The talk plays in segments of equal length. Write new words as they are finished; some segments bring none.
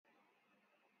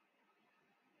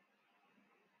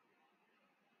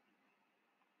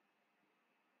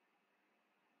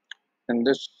In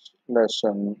this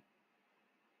lesson,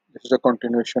 this is a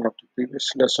continuation of the previous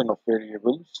lesson of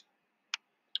variables.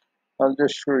 I'll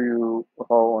just show you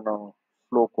how on a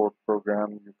flow code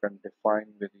program you can define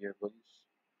variables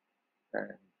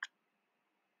and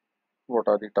what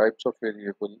are the types of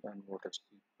variable and what is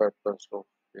the purpose of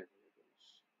variables.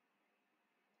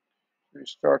 We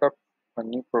start up a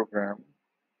new program.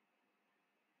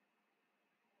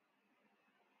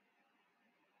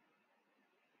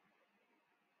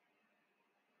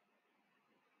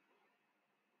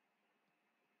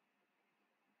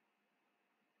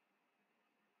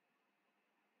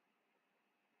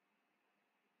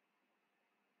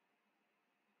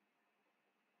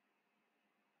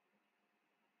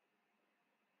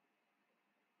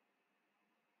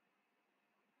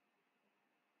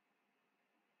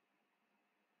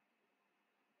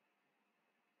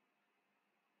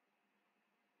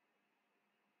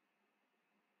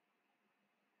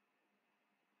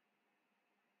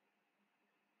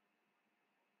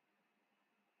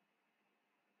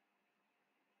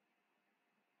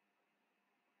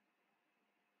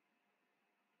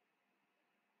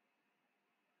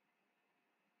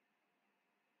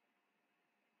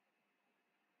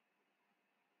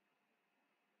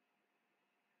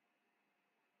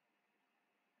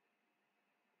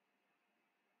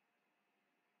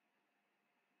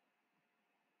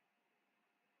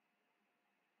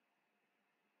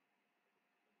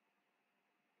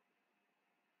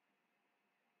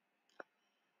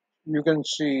 You can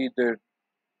see that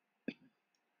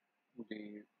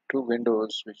the two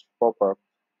windows which pop up.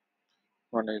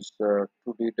 One is the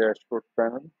 2D dashboard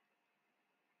panel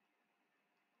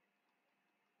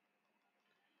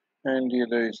and the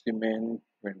other is the main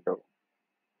window.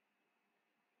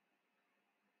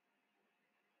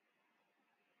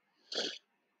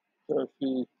 So if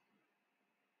we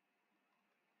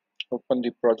open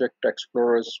the Project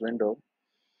Explorers window,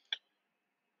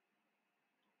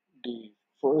 the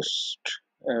first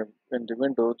in the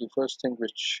window, the first thing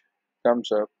which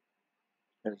comes up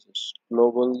is this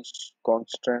globals,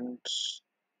 constants,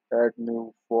 add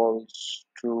new, false,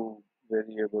 true,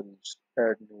 variables,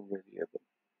 add new variable.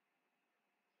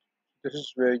 This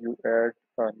is where you add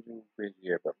a new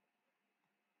variable.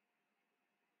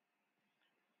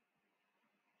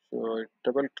 So I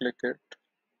double click it,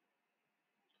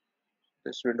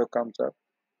 this window comes up,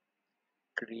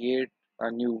 create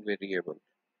a new variable,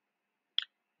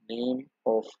 name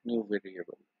of new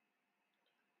variable.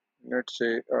 Let's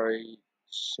say I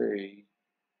say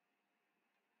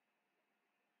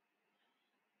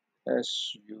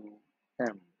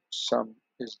sum. Sum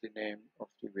is the name of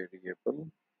the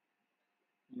variable.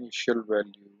 Initial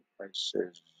value I say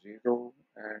 0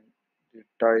 and the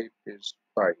type is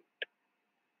byte.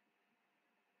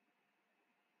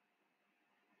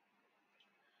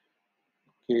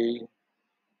 Okay,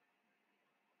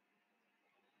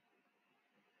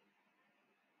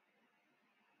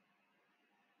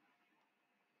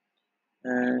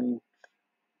 and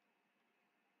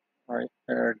I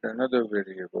add another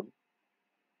variable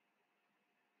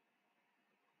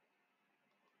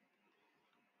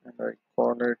and I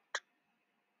call it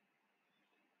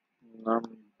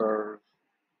number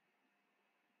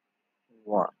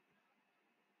 1.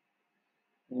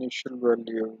 Initial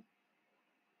value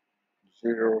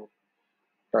 0,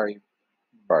 type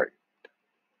byte.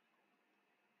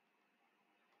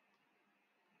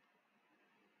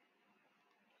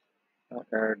 I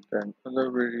add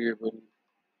another variable,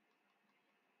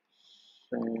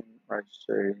 same I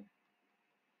say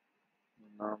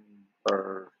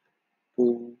number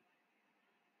 2,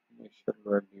 initial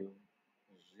value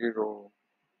 0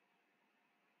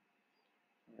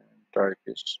 and type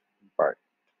is byte.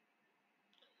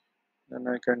 Then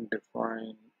I can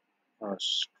define a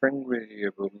string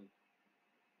variable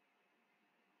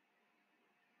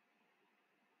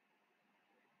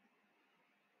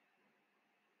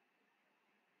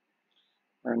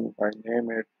and I name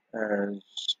it as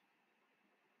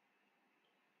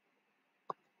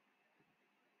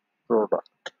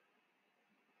product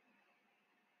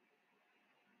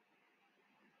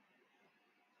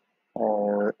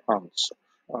or answer.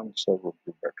 Answer would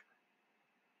be better.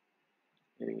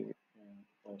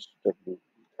 ANSWER.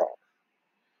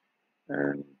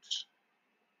 And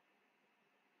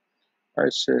I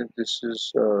say this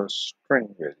is a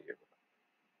string variable.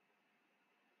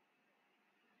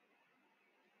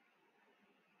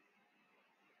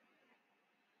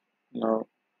 Now,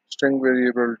 string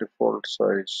variable default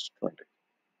size 20.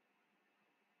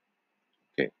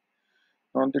 Okay.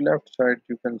 On the left side,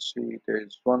 you can see there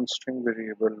is one string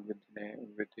variable with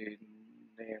the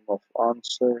name of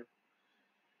answer.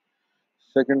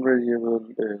 Second variable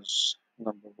is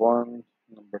number 1,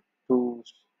 number 2,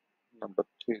 number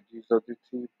 3. These are the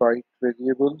 3 byte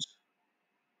variables.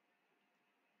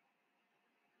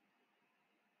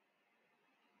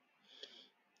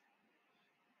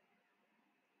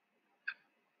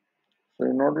 So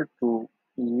in order to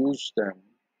use them,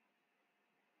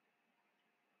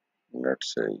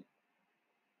 let's say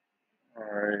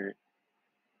I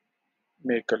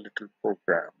make a little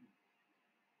program.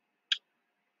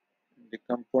 In the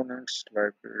components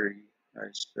library, I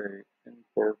say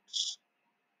imports,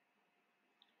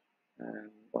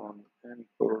 and on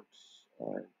inputs,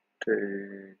 I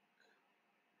take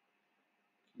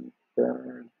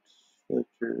keypad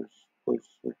switches, push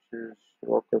switches,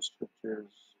 rocker switches,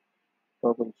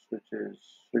 toggle switches,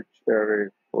 switch array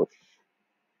push,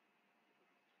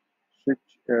 switch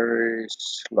array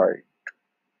slide.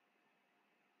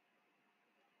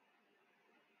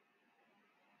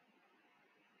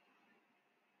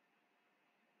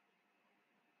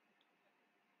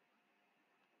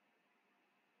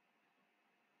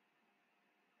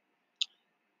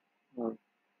 Uh,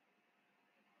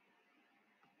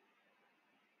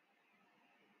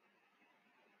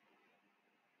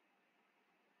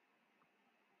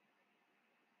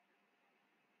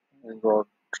 I got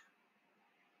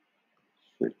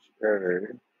switch array,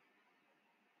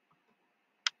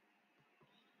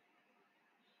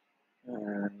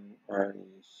 and I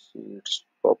see its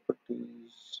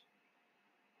properties.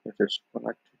 It is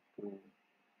connected to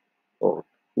port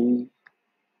B,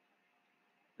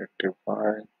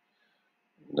 rectify.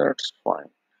 That's fine.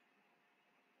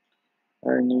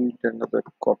 I need another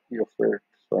copy of it,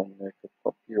 so I make a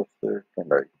copy of it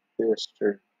and I paste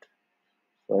it.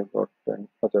 So I got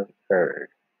another array.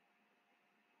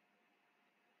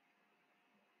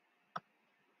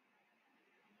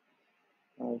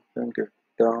 I bring it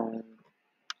down,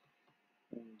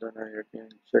 and then I again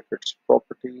check its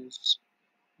properties.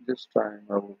 This time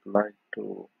I would like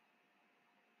to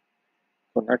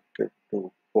connect it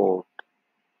to port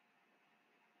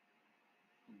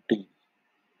D,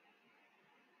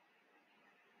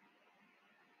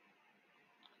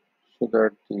 so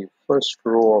that the first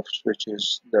row of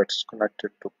switches that's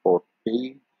connected to port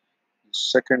B, the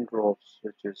second row of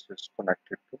switches is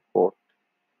connected to port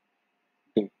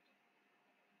D.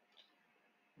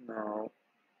 Now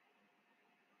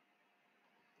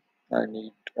I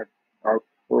need an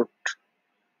output.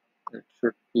 It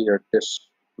should be a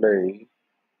display.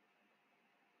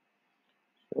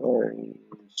 So I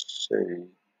say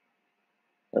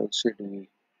LCD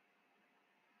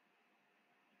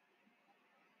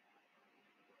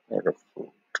error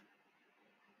fruit.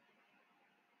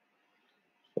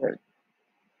 So I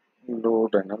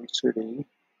load an LCD.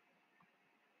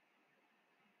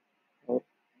 Oh,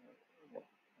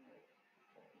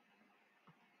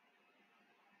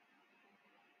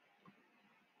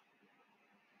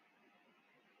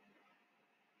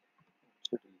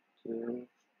 LCD there.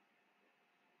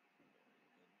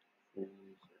 Increase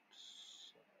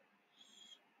its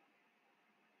size.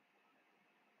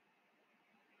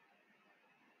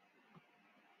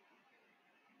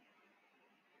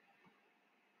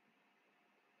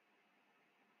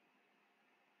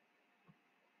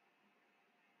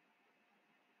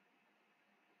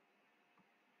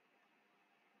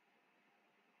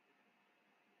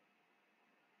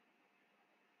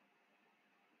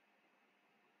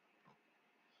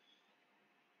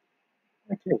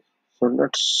 Okay, so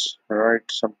let's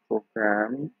write some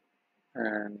program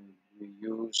and we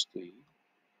use the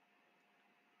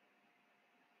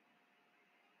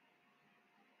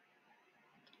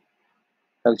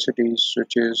LCD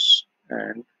switches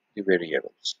and the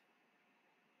variables.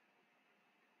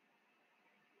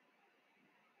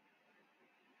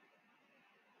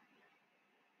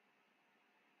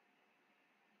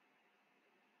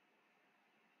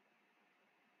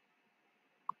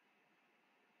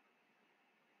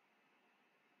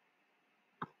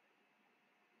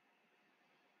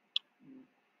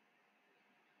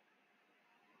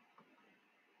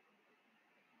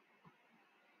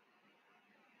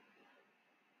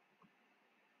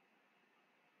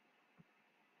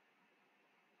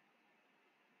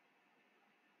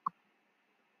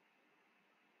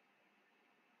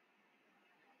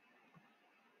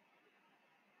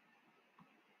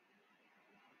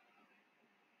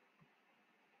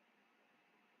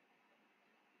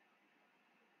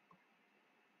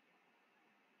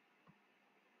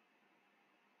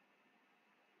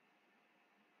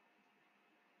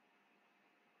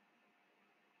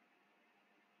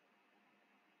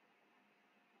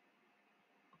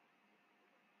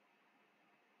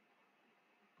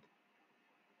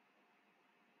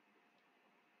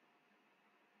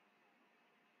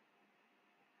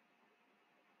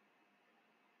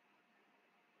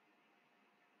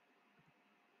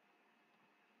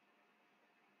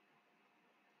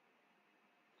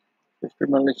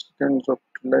 50 milliseconds of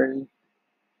delay,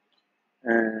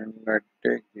 and I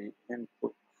take the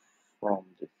input from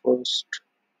the first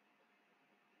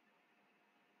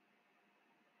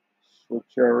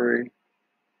switch array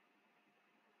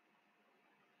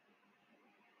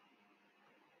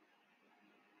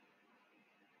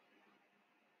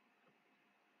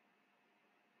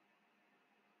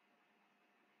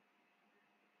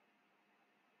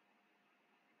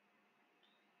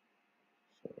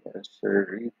as a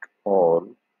read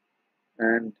all,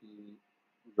 and the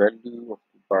value of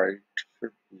the byte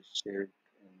should be saved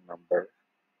in number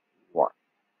 1.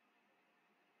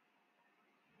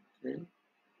 Okay,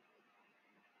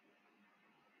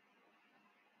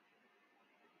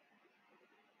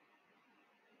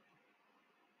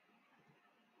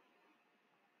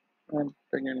 I'm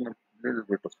taking a little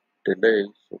bit of delay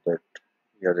so that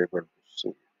we are able to see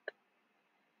it.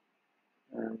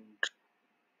 And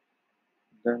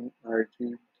then I read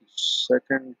the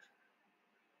second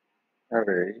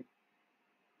array,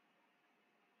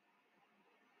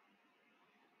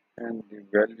 and the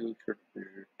value should be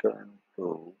returned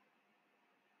to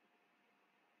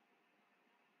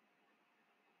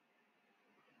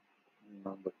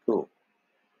number 2.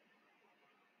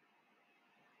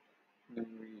 Then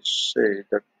we say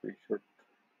that we should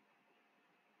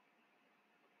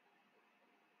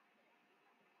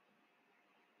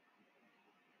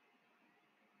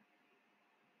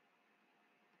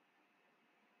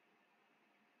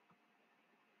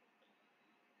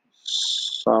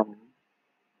sum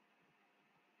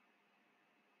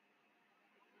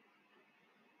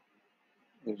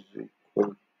is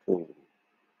equal to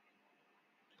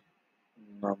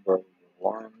number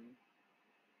 1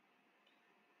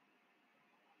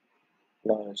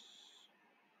 plus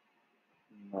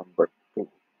number 2.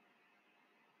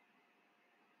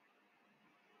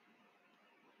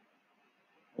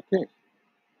 Okay,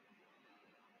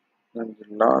 then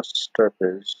the last step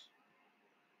is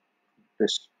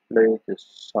display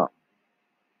this sum.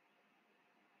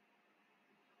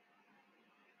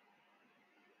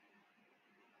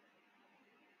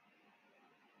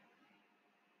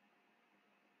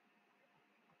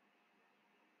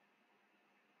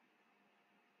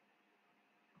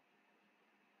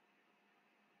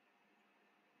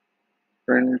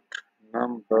 Print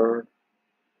number,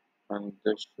 and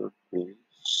this should be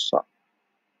sum.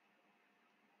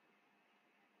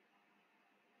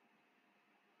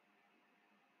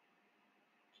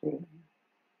 Okay,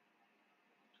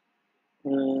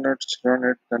 let's run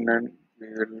it and then we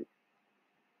will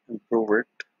improve it.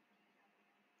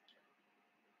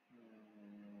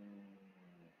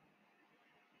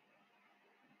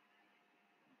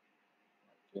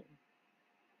 Okay.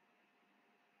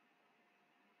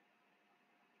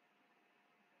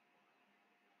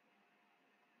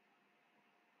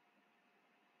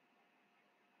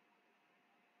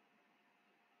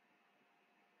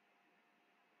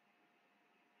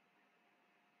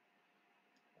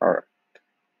 Alright,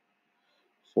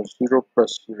 so 0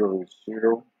 plus 0 is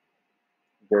 0.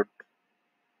 Good.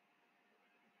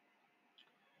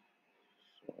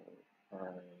 So I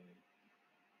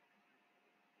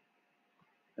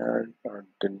add a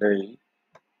delay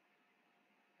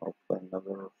of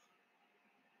another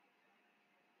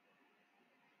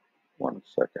 1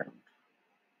 second.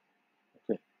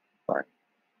 Okay, fine.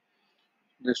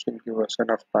 This will give us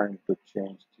enough time to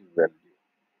change the value.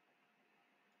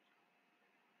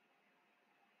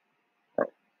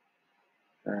 Oh,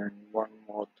 and one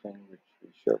more thing which we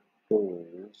should do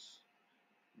is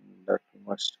that we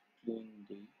must clean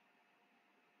the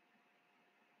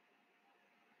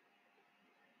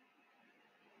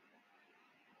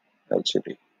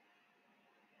LCD.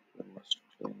 We must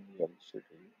clean the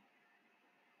LCD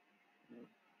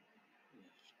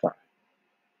each time.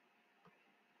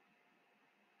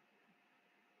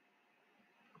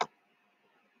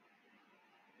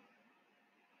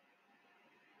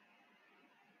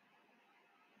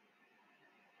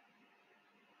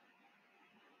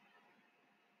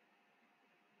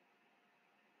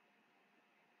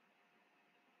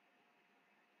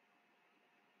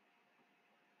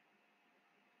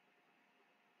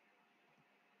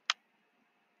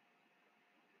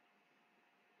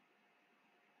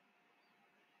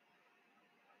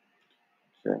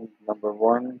 Change number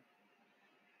 1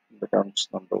 becomes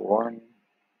number 1.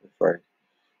 If I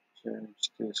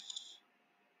change this,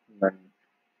 then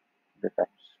becomes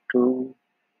 2.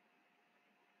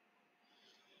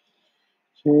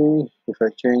 Okay, if I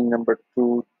change number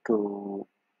 2 to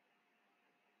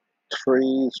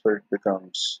 3, so it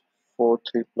becomes 4,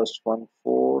 3 plus 1,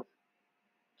 4.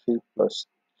 3 plus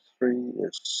 3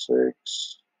 is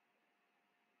 6.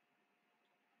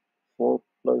 4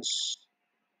 plus,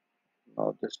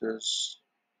 now this is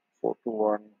 4 to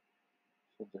 1,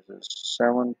 so this is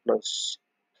 7 plus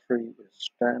 3 is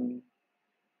 10,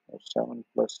 or 7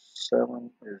 plus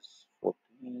 7 is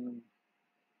 14,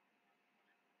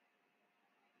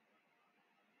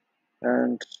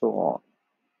 and so on.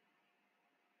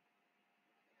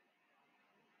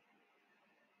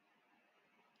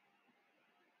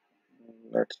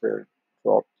 Let's say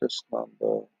drop this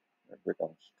number, it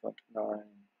becomes 29.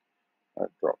 I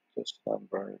drop this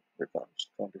number, it becomes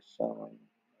 27.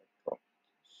 I drop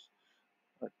this.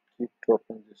 I keep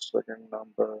dropping the second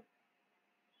number,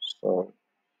 so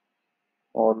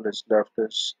all is left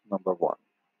is number 1.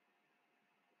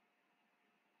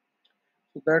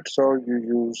 So that's how you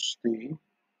use the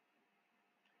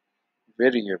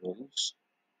variables,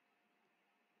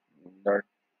 that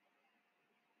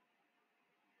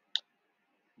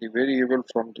the variable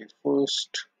from the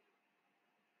first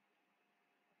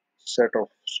set of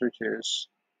switches,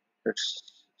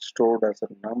 it's stored as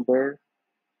a number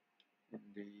in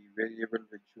the variable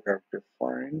which you have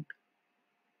defined,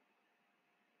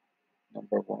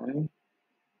 number 1.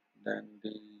 Then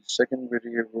the second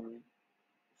variable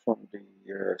from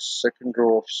the second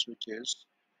row of switches,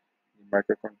 the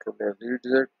microcontroller reads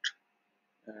it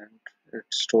and it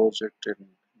stores it in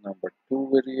number 2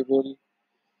 variable.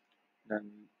 Then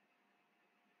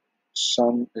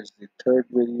sum is the third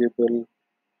variable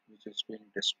which is being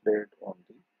displayed on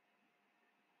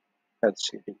the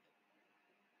LCD.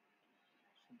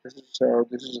 This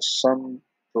is a sum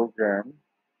program,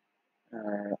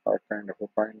 a kind of a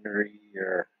binary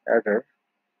adder.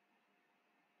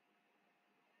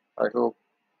 I hope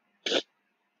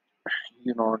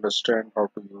you now understand how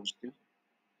to use the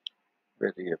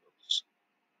variable.